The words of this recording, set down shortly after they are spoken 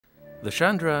The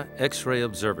Chandra X-ray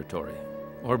Observatory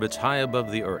orbits high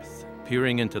above the Earth,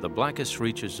 peering into the blackest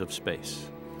reaches of space.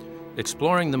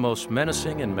 Exploring the most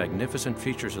menacing and magnificent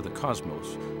features of the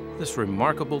cosmos, this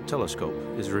remarkable telescope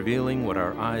is revealing what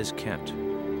our eyes can't,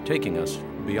 taking us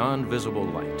beyond visible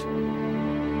light.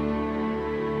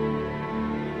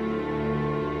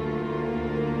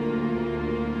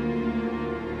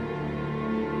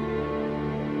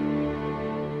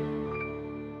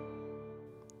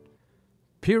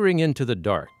 Peering into the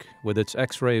dark with its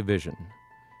X-ray vision,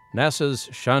 NASA's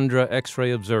Chandra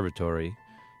X-ray Observatory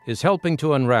is helping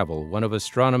to unravel one of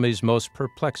astronomy's most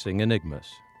perplexing enigmas.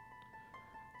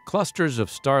 Clusters of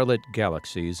starlit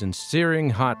galaxies in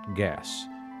searing hot gas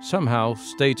somehow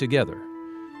stay together,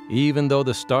 even though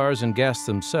the stars and gas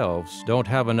themselves don't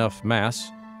have enough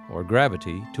mass or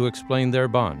gravity to explain their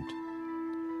bond.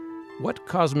 What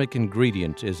cosmic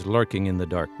ingredient is lurking in the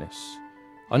darkness,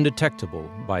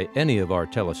 undetectable by any of our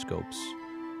telescopes,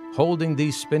 holding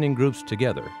these spinning groups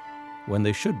together when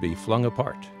they should be flung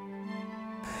apart?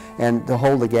 And to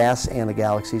hold the gas and the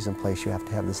galaxies in place, you have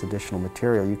to have this additional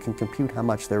material. You can compute how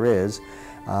much there is,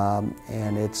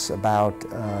 and it's about,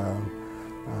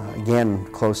 again,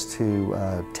 close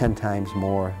to 10 times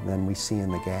more than we see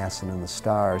in the gas and in the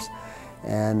stars.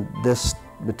 And this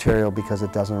material, because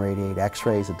it doesn't radiate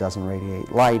X-rays, it doesn't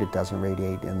radiate light, it doesn't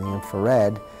radiate in the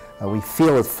infrared, we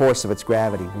feel the force of its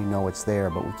gravity. We know it's there,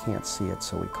 but we can't see it,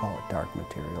 so we call it dark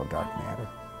material, dark matter.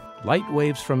 Light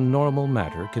waves from normal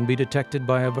matter can be detected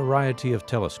by a variety of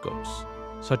telescopes,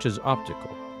 such as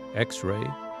optical, X-ray,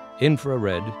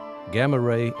 infrared, gamma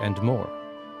ray, and more.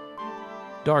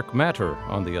 Dark matter,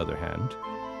 on the other hand,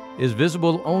 is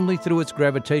visible only through its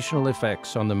gravitational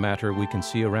effects on the matter we can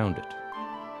see around it.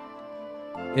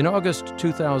 In August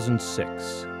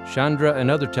 2006, Chandra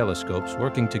and other telescopes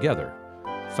working together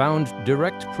found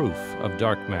direct proof of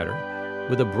dark matter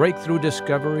with a breakthrough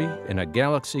discovery in a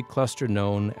galaxy cluster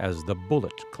known as the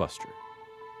Bullet Cluster.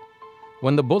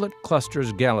 When the Bullet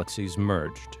Cluster's galaxies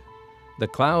merged, the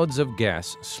clouds of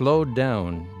gas slowed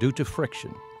down due to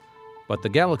friction, but the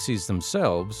galaxies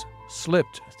themselves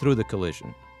slipped through the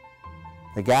collision.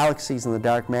 The galaxies and the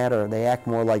dark matter, they act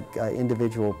more like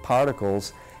individual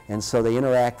particles, and so they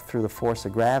interact through the force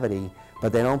of gravity,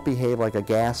 but they don't behave like a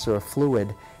gas or a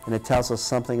fluid, and it tells us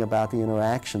something about the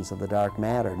interactions of the dark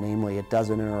matter. Namely, it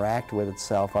doesn't interact with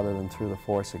itself other than through the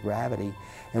force of gravity,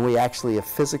 and we actually have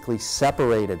physically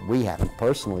separated, we haven't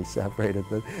personally separated,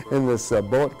 but in this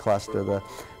bullet cluster,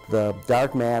 the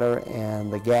dark matter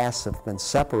and the gas have been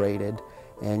separated,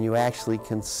 and you actually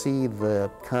can see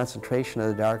the concentration of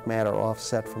the dark matter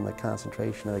offset from the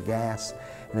concentration of the gas.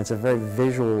 And it's a very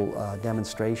visual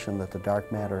demonstration that the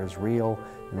dark matter is real,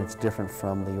 and it's different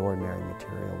from the ordinary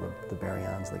material, the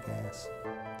baryons, the gas.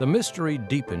 The mystery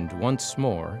deepened once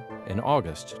more in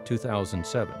August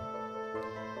 2007.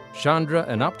 Chandra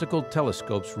and optical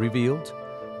telescopes revealed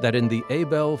that in the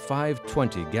Abell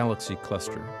 520 galaxy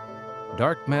cluster,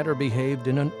 dark matter behaved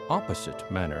in an opposite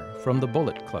manner from the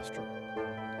Bullet Cluster.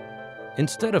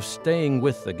 Instead of staying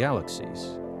with the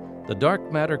galaxies, the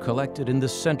dark matter collected in the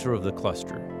center of the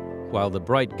cluster, while the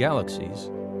bright galaxies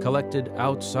collected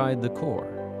outside the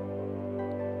core.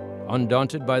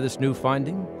 Undaunted by this new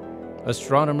finding,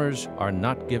 astronomers are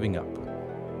not giving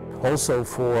up. Also,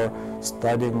 for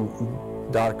studying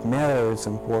dark matter, it's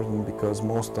important because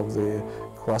most of the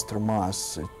cluster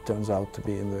mass, it turns out to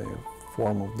be in the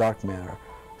form of dark matter.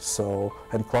 So,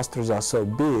 and clusters are so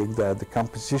big that the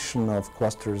composition of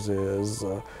clusters is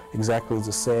exactly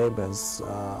the same as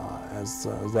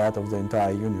that of the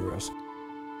entire universe.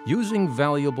 Using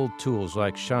valuable tools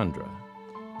like Chandra,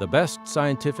 the best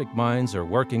scientific minds are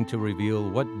working to reveal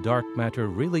what dark matter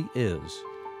really is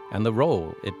and the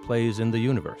role it plays in the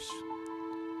universe.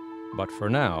 But for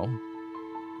now,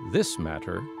 this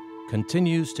matter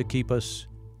continues to keep us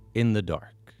in the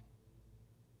dark.